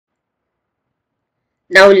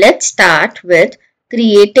Now let's start with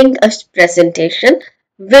creating a presentation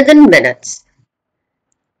within minutes.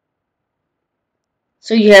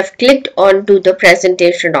 So you have clicked onto the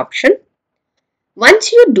presentation option.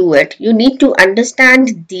 Once you do it, you need to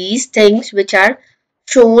understand these things which are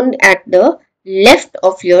shown at the left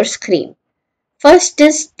of your screen. First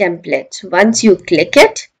is templates. Once you click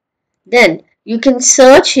it, then you can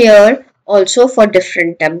search here also for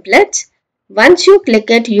different templates. Once you click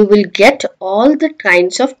it, you will get all the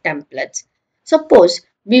kinds of templates. Suppose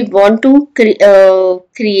we want to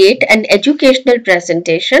create an educational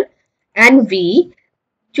presentation and we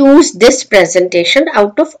choose this presentation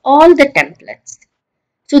out of all the templates.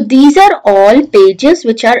 So these are all pages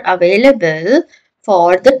which are available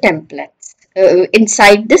for the templates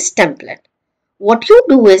inside this template. What you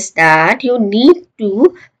do is that you need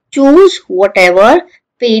to choose whatever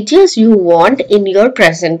pages you want in your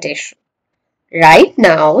presentation. Right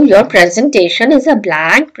now, your presentation is a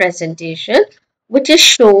blank presentation which is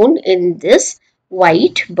shown in this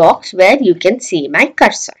white box where you can see my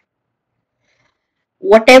cursor.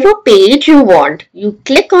 Whatever page you want, you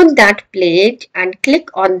click on that page and click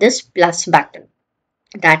on this plus button.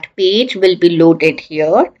 That page will be loaded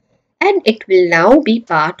here and it will now be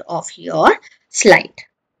part of your slide.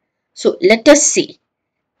 So let us see.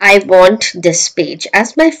 I want this page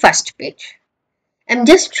as my first page. I'm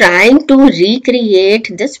just trying to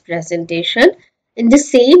recreate this presentation in the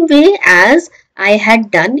same way as I had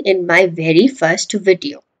done in my very first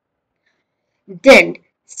video. Then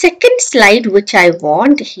second slide which I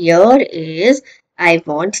want here is I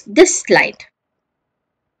want this slide.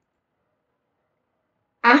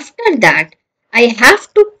 After that, I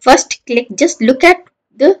have to first click, just look at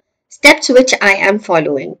the steps which I am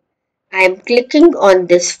following. I am clicking on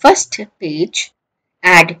this first page,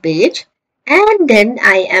 add page, and then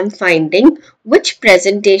I am finding which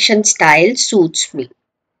presentation style suits me.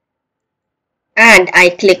 And I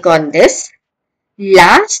click on this.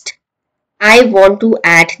 Last, I want to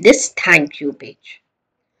add this thank you page.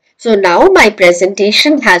 So now my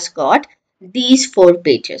presentation has got these 4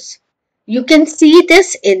 pages. You can see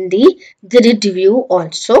this in the grid view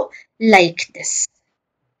also like this.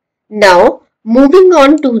 Now moving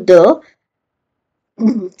on to the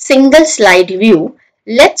single slide view,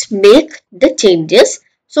 let's make the changes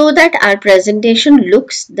so that our presentation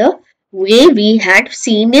looks the way we had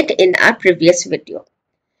seen it in our previous video.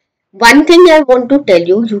 One thing I want to tell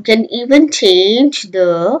you, you can even change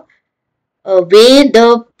the way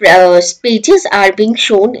the pages are being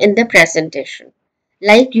shown in the presentation.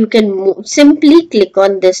 Like you can simply click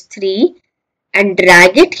on this 3 and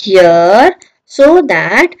drag it here so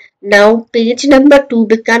that now page number 2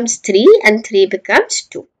 becomes 3 and 3 becomes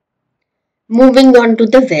 2. Moving on to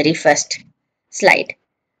the very first slide.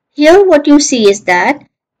 Here what you see is that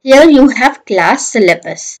here you have class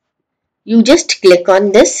syllabus. You just click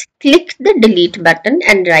on this, click the delete button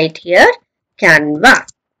and write here Canva.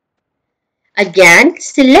 Again,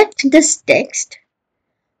 select this text.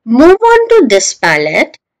 Move on to this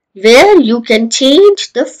palette where you can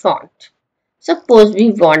change the font. Suppose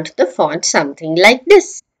we want the font something like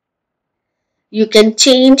this. You can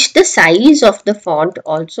change the size of the font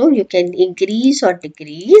also. You can increase or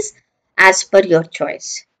decrease as per your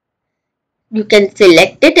choice. You can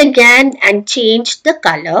select it again and change the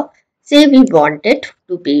color. Say we want it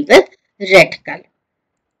to be with red color.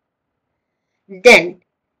 Then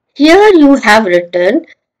here you have written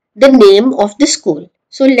the name of the school.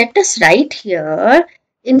 So let us write here,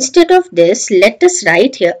 instead of this, let us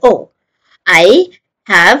write here, oh, I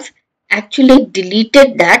have actually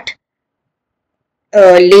deleted that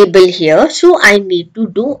label here. So I need to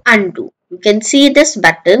do undo. You can see this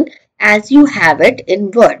button as you have it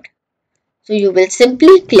in Word. So you will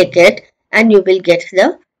simply click it and you will get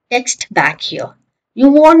the text back here. You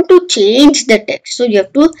want to change the text. So you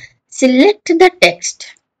have to select the text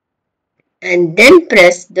and then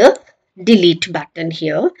press the delete button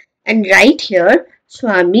here and write here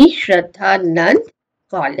Swami Shraddhanand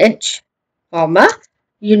College,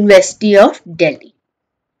 University of Delhi.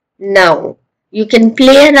 Now you can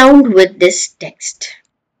play around with this text.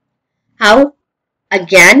 How?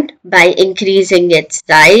 Again, by increasing its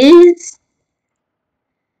size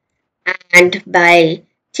and by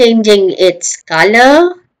changing its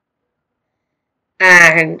color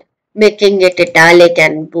and making it italic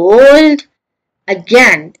and bold.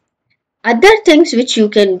 Again, other things which you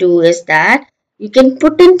can do is that you can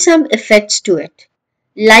put in some effects to it.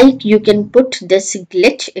 Like you can put this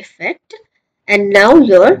glitch effect and now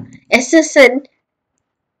your SSNC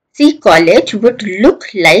college would look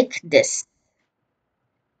like this.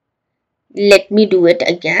 Let me do it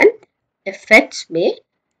again. Effects में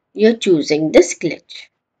you're choosing this glitch.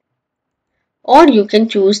 Or you can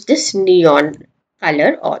choose this neon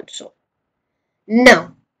color also.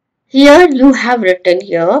 Now, here you have written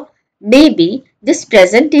here, maybe this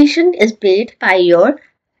presentation is made by your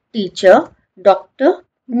teacher, Dr.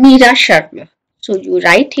 Meera Sharma. So you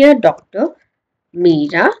write here Dr.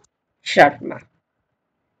 Meera Sharma.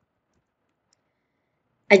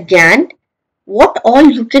 Again, what all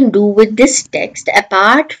you can do with this text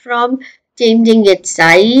apart from changing its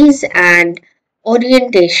size and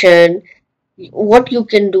orientation, what you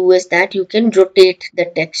can do is that you can rotate the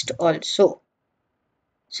text also.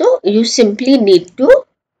 So you simply need to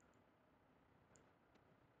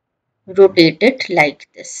rotate it like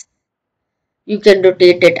this. You can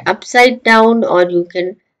rotate it upside down or you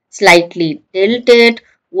can slightly tilt it,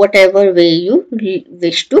 whatever way you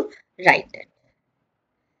wish to write it.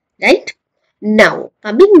 Right? Now,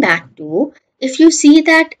 coming back to, if you see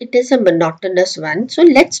that it is a monotonous one, so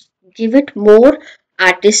let's give it more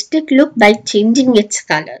artistic look by changing its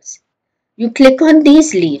colors. You click on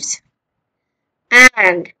these leaves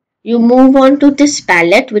and you move on to this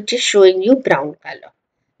palette which is showing you brown color.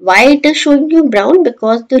 Why it is showing you brown?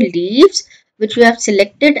 Because the leaves which you have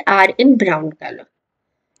selected are in brown color.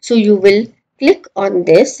 So you will click on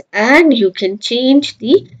this and you can change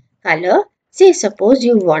the color. Say suppose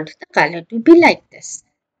you want the color to be like this.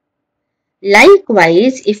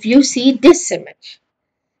 Likewise, if you see this image,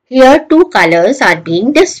 here two colors are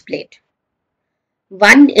being displayed.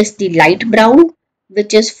 One is the light brown,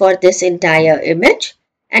 which is for this entire image,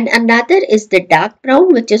 and another is the dark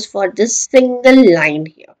brown, which is for this single line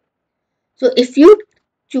here. So if you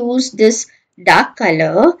choose this dark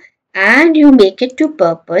color and you make it to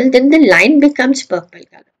purple, then the line becomes purple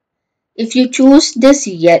color. If you choose this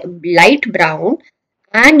light brown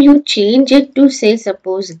and you change it to say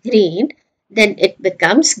suppose green, then it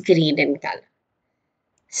becomes green in color.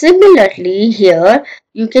 Similarly, here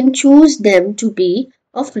you can choose them to be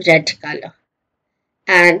of red color.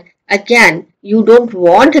 And again, you don't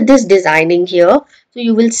want this designing here, so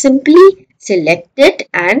you will simply select it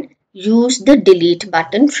and use the delete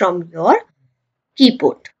button from your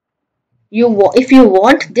keyboard. If you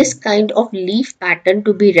want this kind of leaf pattern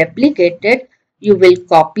to be replicated, you will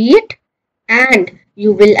copy it and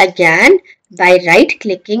you will again by right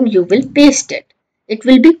clicking you will paste it. It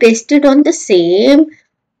will be pasted on the same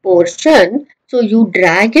portion, so you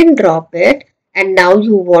drag and drop it and now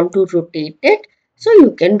you want to rotate it, so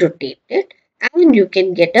you can rotate it and you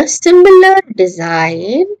can get a similar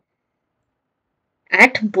design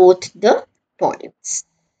at both the points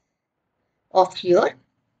of your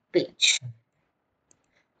page.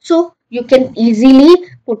 So you can easily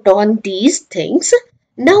put on these things.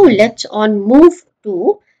 Now let's move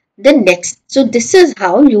to the next. So this is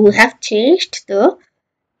how you have changed the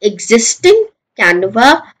existing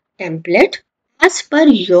Canva template as per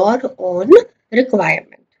your own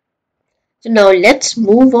requirement. So now let's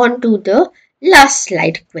move on to the last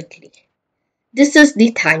slide quickly. This is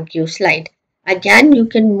the thank you slide. Again, you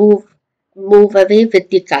can move away with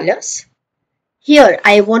the colors. Here,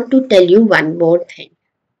 I want to tell you one more thing.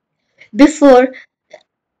 Before,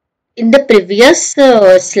 in the previous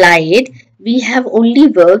slide, we have only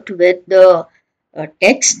worked with the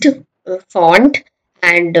text, font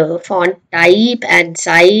and font type and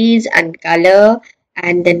size and color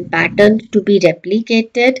and then patterns to be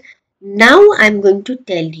replicated. Now I'm going to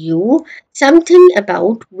tell you something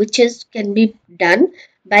about which can be done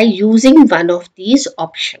by using one of these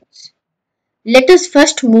options. Let us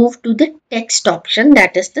first move to the text option,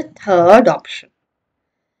 that is the third option.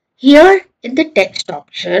 Here in the text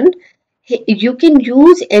option, you can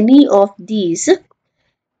use any of these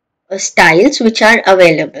styles which are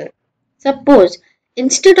available. Suppose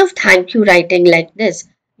instead of thank you writing like this,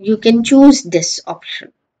 you can choose this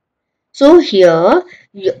option. So here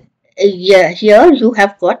you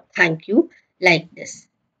have got thank you like this.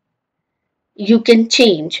 You can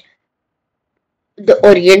change the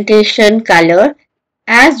orientation color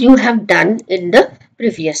as you have done in the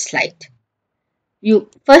previous slide. You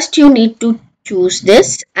need to choose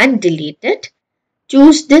this and delete it.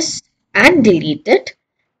 Choose this and delete it.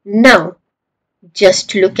 Now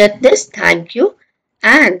just look at this thank you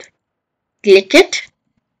and click it.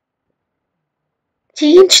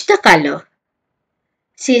 Change the color.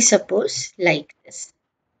 Say suppose like this.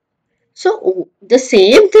 So the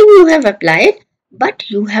same thing you have applied, but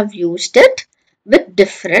you have used it with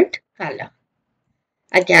different color.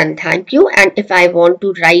 Again, thank you. And if I want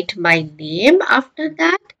to write my name after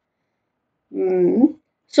that,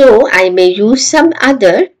 so I may use some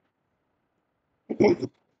other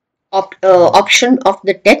option of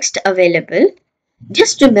the text available.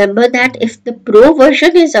 Just remember that if the Pro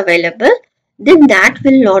version is available, then that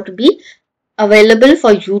will not be available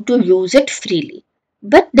for you to use it freely.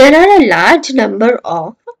 But there are a large number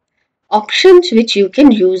of options which you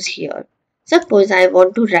can use here. Suppose I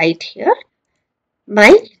want to write here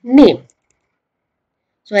my name.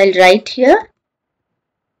 So I'll write here.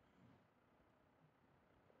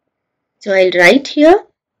 So I'll write here.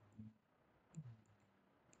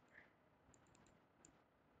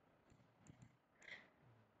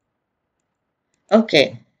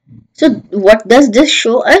 Okay. So what does this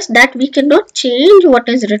show us? That we cannot change what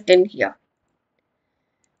is written here.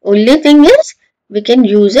 Only thing is we can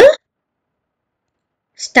use a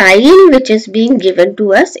style which is being given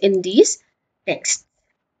to us in these texts.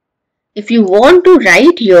 If you want to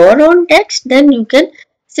write your own text, then you can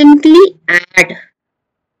simply add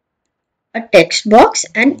a text box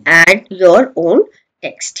and add your own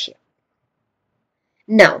text here.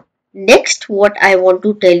 Now, next what I want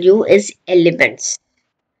to tell you is elements.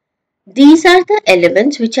 These are the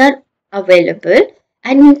elements which are available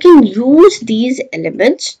and you can use these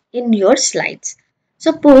elements in your slides.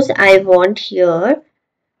 Suppose I want here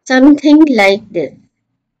something like this,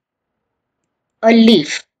 a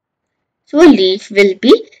leaf. So a leaf will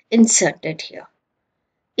be inserted here.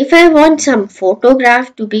 If I want some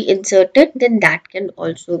photograph to be inserted, then that can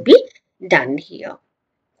also be done here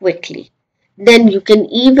quickly. Then you can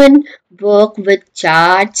even work with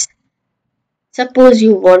charts. Suppose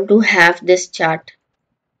you want to have this chart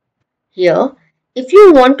here. If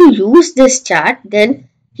you want to use this chart, then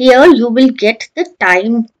here you will get the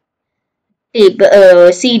time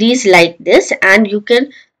table series like this, and you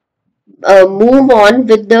can move on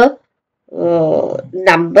with the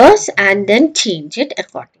numbers and then change it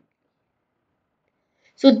accordingly.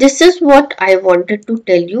 So this is what I wanted to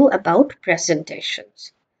tell you about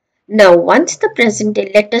presentations. Now once the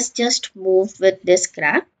presentation, let us just move with this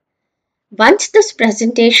graph. Once this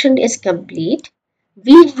presentation is complete,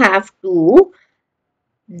 we have to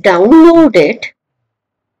download it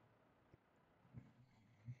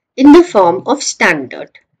in the form of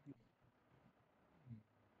standard.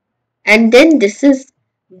 And then this is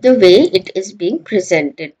the way it is being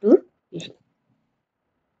presented to